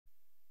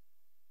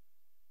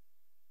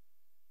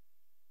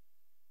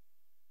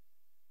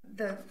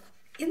the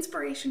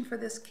inspiration for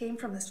this came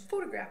from this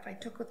photograph I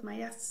took with my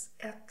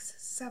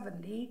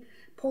X70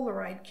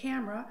 Polaroid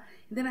camera.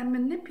 And then I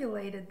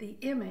manipulated the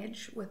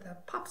image with a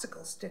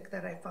popsicle stick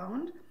that I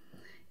found,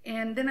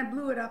 and then I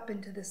blew it up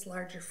into this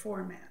larger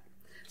format.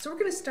 So we're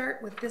going to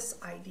start with this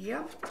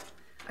idea.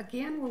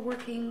 Again, we're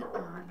working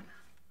on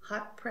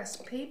hot press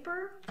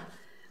paper.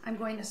 I'm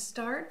going to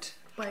start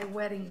by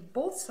wetting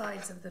both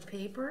sides of the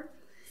paper.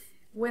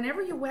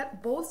 Whenever you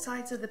wet both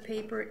sides of the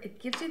paper, it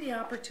gives you the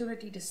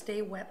opportunity to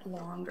stay wet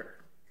longer.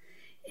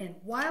 And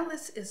while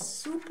this is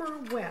super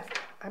wet,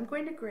 I'm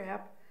going to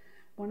grab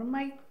one of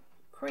my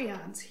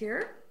crayons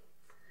here,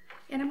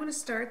 and I'm going to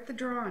start the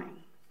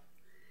drawing.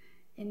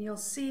 And you'll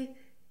see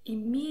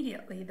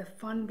immediately the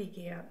fun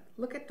began.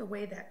 Look at the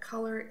way that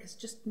color is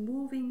just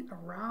moving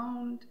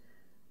around.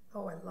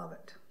 Oh, I love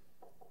it.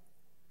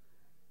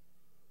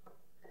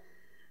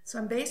 So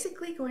I'm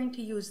basically going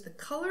to use the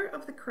color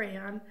of the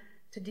crayon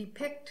to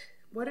depict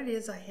what it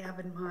is I have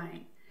in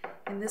mind.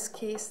 In this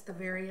case, the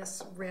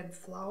various red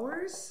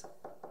flowers.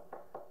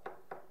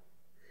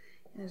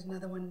 There's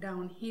another one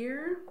down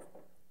here.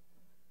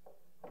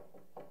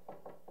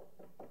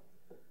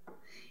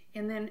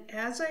 And then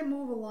as I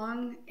move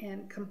along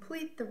and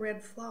complete the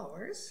red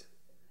flowers,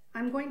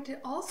 I'm going to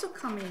also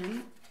come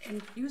in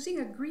and using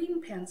a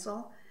green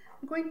pencil,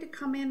 I'm going to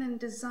come in and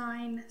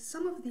design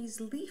some of these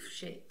leaf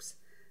shapes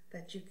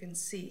that you can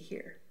see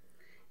here.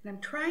 And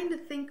I'm trying to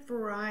think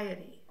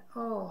variety.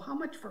 Oh, how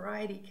much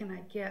variety can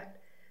I get?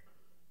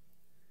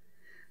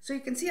 So you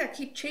can see I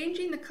keep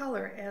changing the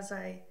color as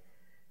I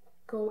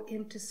go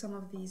into some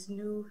of these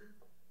new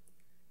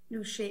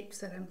shapes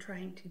that I'm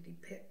trying to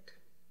depict.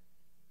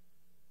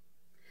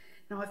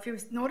 Now, if you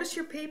notice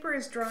your paper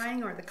is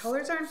drying or the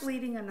colors aren't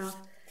bleeding enough,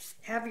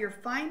 have your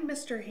fine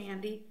mister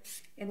handy,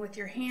 and with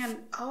your hand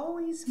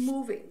always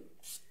moving.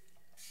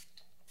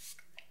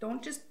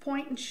 Don't just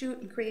point and shoot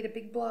and create a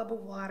big blob of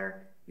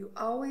water. You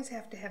always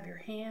have to have your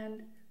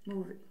hand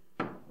moving.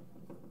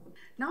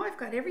 Now I've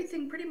got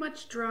everything pretty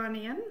much drawn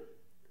in,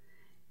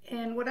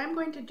 and what I'm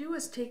going to do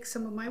is take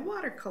some of my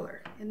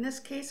watercolor. In this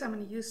case, I'm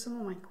going to use some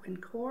of my Quin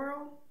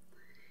Coral.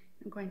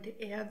 I'm going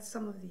to add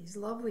some of these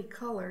lovely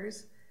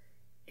colors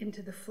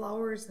into the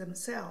flowers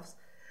themselves.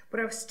 But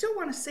I still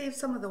want to save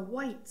some of the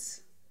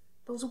whites.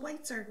 Those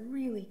whites are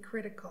really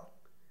critical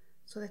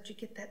so that you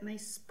get that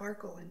nice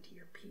sparkle into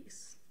your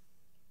piece.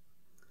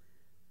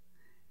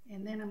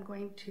 And then I'm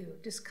going to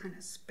just kind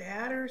of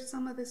spatter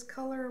some of this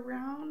color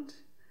around.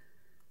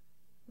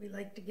 We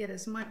like to get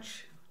as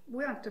much,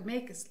 we want to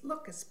make it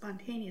look as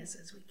spontaneous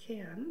as we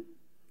can.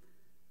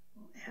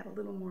 We'll add a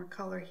little more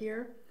color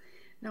here.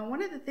 Now,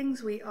 one of the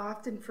things we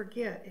often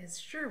forget is,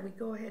 sure, we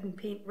go ahead and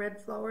paint red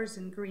flowers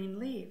and green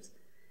leaves,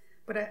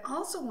 but I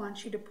also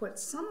want you to put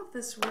some of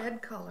this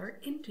red color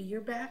into your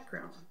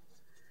background.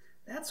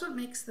 That's what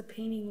makes the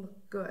painting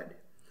look good.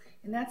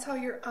 And that's how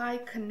your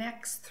eye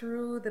connects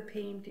through the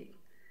painting.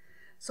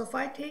 So if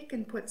I take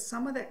and put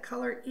some of that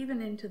color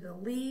even into the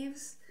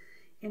leaves,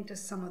 into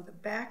some of the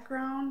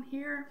background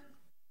here,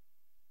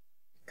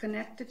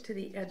 connect it to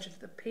the edge of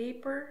the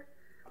paper.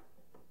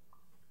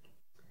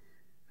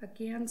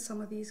 Again,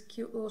 some of these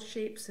cute little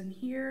shapes in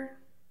here,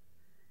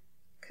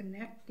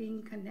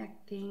 connecting,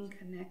 connecting,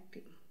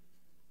 connecting.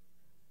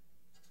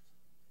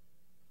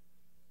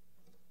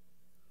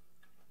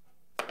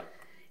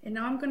 And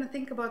now I'm going to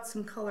think about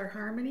some color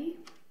harmony.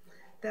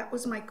 That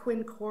was my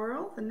Quin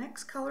Coral. The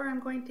next color I'm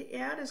going to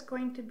add is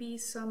going to be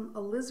some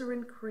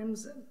alizarin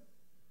crimson.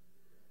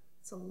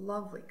 It's a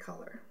lovely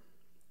color.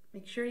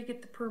 Make sure you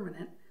get the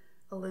permanent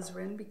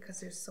alizarin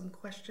because there's some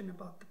question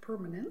about the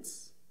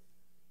permanence.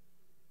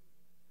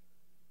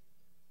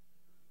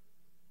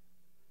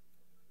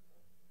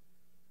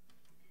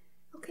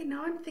 Okay,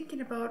 now I'm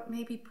thinking about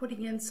maybe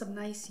putting in some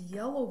nice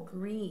yellow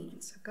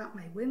greens. I've got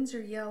my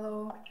Windsor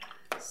yellow,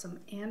 some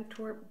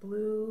Antwerp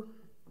blue,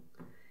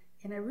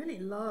 and I really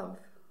love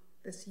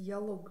this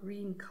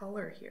yellow-green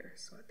color here.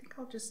 So I think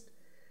I'll just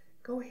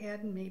go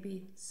ahead and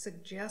maybe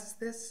suggest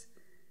this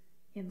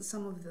in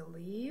some of the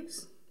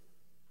leaves.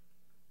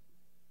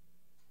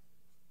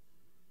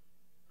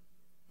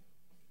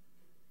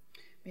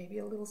 Maybe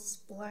a little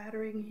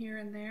splattering here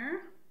and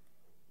there.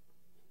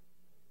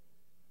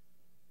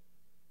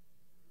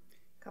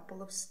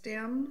 Couple of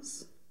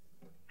stems.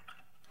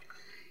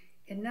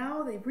 And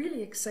now the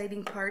really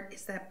exciting part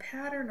is that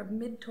pattern of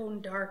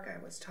mid-tone dark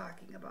I was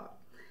talking about.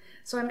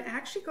 So I'm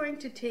actually going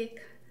to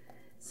take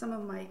some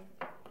of my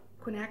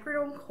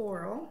quinacridone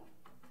coral,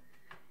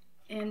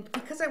 and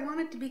because I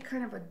want it to be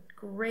kind of a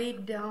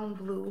grayed down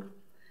blue,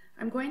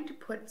 I'm going to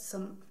put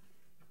some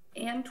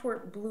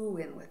Antwerp blue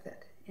in with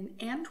it. And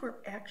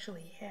Antwerp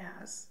actually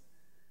has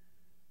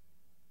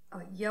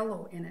a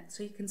yellow in it,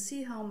 so you can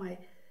see how my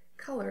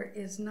color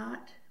is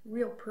not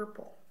real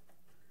purple.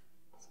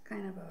 It's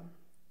kind of a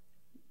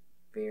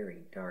very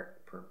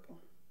dark purple.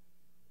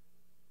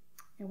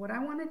 And what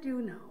I want to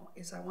do now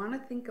is I want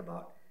to think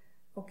about,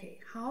 okay,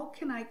 how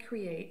can I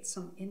create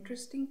some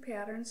interesting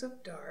patterns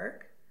of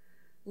dark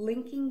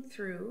linking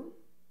through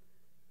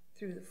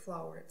the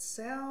flower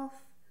itself,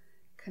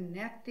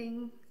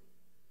 connecting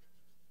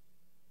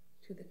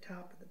to the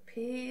top of the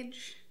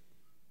page.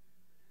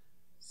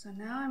 So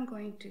now I'm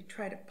going to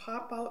try to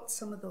pop out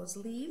some of those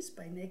leaves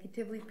by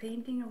negatively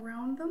painting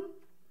around them.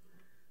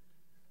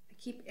 I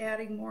keep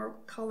adding more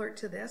color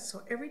to this,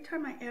 so every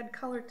time I add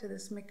color to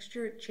this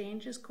mixture, it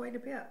changes quite a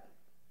bit.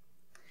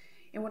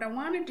 And what I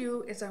want to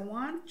do is I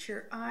want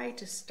your eye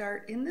to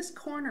start in this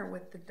corner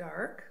with the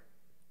dark.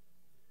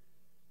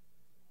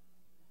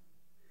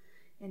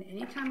 And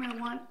anytime I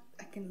want,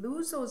 I can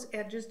lose those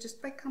edges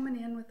just by coming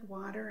in with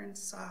water and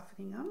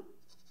softening them.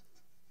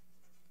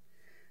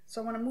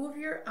 So I want to move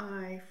your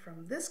eye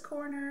from this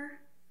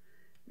corner,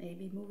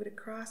 maybe move it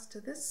across to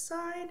this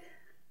side,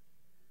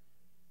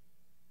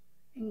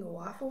 and go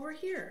off over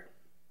here.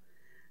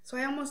 So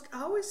I almost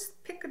always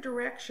pick a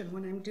direction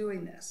when I'm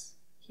doing this.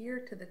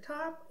 Here to the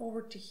top,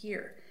 over to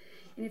here.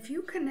 And if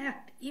you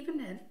connect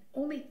even in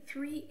only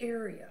 3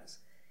 areas,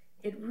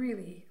 it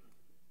really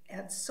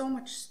adds so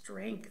much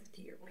strength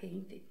to your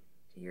painting,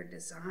 to your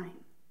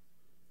design.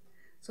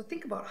 So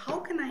think about, how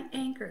can I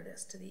anchor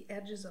this to the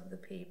edges of the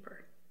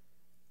paper?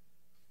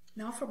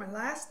 Now for my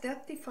last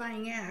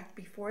death-defying act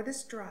before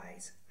this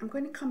dries, I'm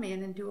going to come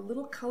in and do a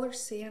little color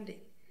sanding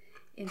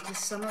into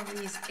some of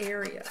these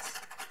areas.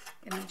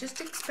 And I'm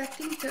just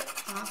expecting to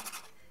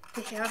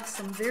have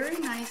some very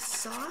nice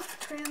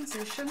soft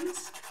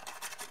transitions.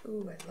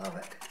 Ooh, I love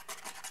it.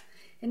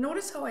 And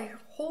notice how I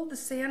hold the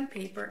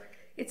sandpaper.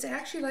 It's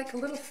actually like a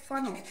little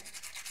funnel.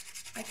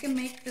 I can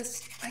make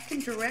this, I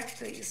can direct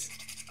these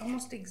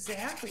almost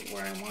exactly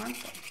where I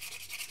want them.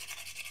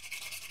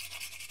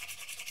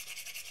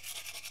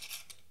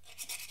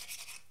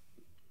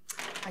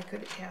 I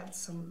could add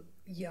some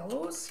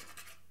yellows.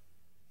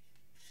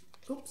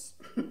 Oops.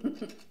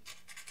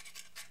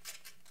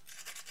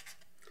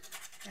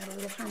 Add a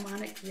little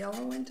harmonic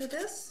yellow into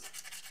this.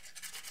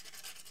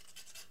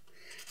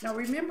 Now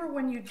remember,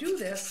 when you do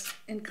this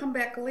and come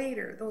back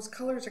later, those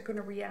colors are going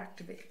to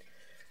reactivate.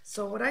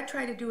 So what I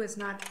try to do is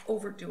not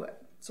overdo it.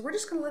 So we're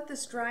just going to let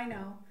this dry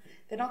now,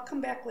 then I'll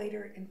come back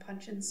later and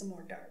punch in some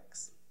more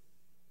darks.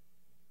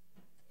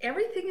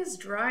 Everything is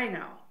dry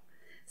now.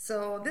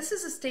 So this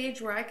is a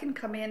stage where I can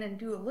come in and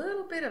do a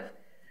little bit of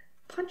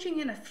punching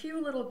in a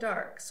few little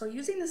darks. So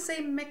using the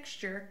same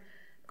mixture,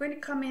 I'm going to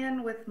come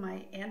in with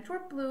my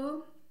Antwerp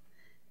Blue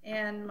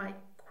and my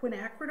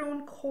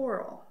quinacridone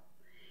Coral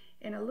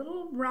and a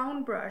little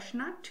round brush,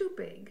 not too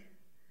big.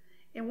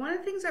 And one of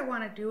the things I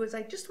want to do is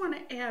I just want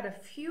to add a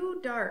few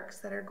darks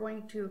that are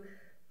going to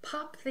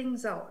pop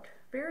things out.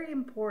 Very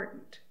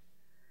important,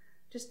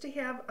 just to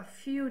have a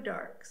few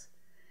darks.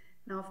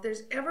 Now if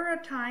there's ever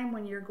a time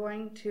when you're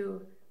going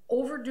to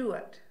overdo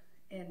it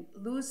and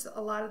lose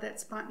a lot of that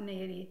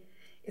spontaneity,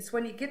 it's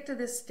when you get to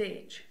this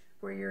stage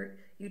where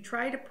you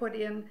try to put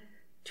in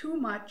too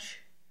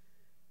much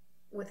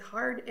with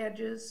hard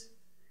edges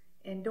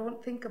and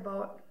don't think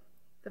about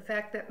the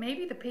fact that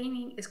maybe the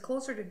painting is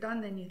closer to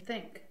done than you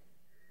think.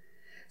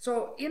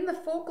 So in the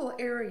focal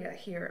area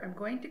here, I'm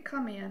going to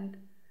come in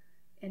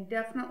and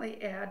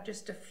definitely add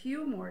just a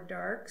few more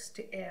darks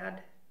to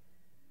add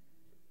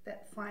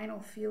that final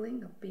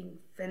feeling of being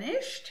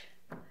finished.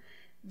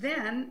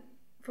 Then,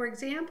 for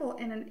example,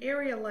 in an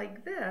area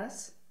like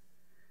this,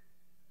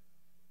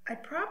 I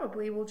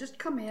probably will just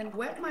come in,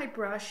 wet my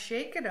brush,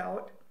 shake it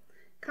out,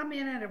 come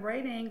in at a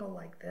right angle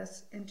like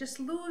this, and just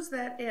lose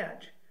that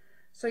edge.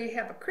 So you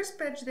have a crisp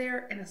edge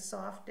there and a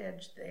soft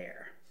edge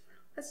there.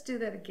 Let's do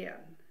that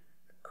again.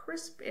 A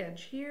crisp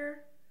edge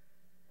here,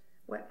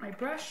 wet my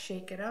brush,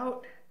 shake it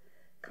out,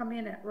 come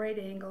in at right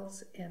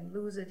angles and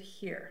lose it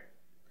here.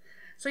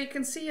 So you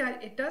can see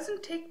it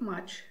doesn't take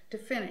much to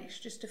finish,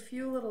 just a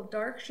few little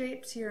dark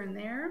shapes here and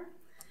there.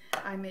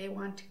 I may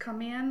want to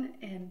come in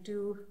and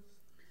do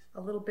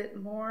a little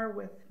bit more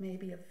with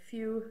maybe a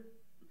few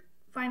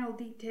final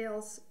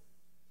details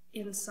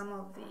in some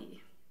of the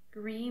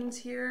greens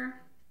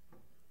here.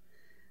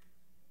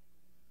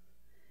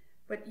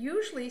 But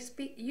usually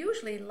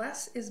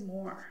less is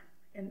more,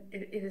 and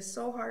it is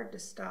so hard to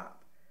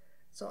stop.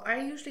 So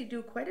I usually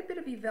do quite a bit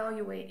of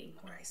evaluating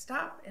where I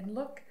stop and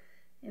look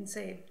and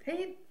say,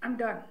 hey, I'm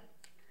done.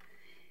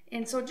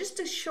 And so just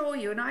to show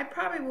you, and I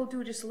probably will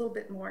do just a little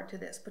bit more to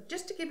this, but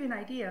just to give you an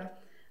idea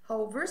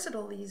how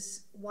versatile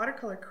these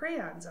watercolor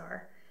crayons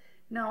are.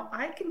 Now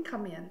I can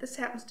come in, this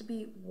happens to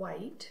be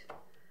white,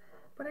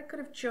 but I could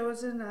have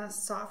chosen a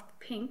soft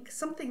pink,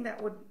 something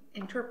that would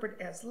interpret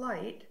as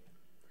light.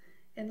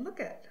 And look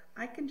at,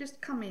 I can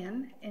just come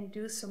in and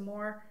do some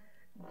more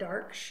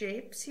dark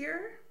shapes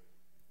here.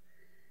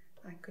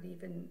 I could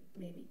even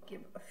maybe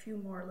give a few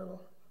more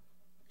little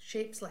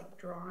shapes like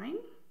drawing.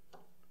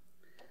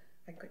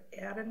 I could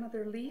add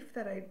another leaf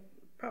that I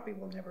probably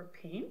will never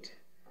paint.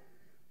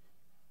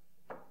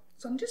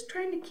 So I'm just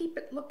trying to keep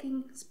it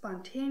looking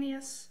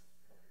spontaneous.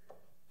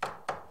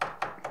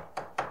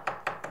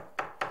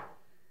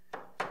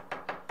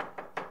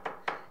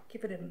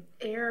 Give it an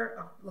air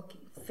of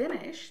looking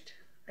finished.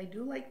 I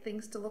do like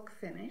things to look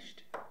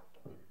finished.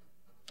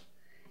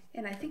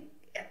 And I think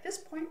at this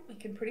point we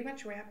can pretty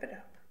much wrap it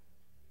up.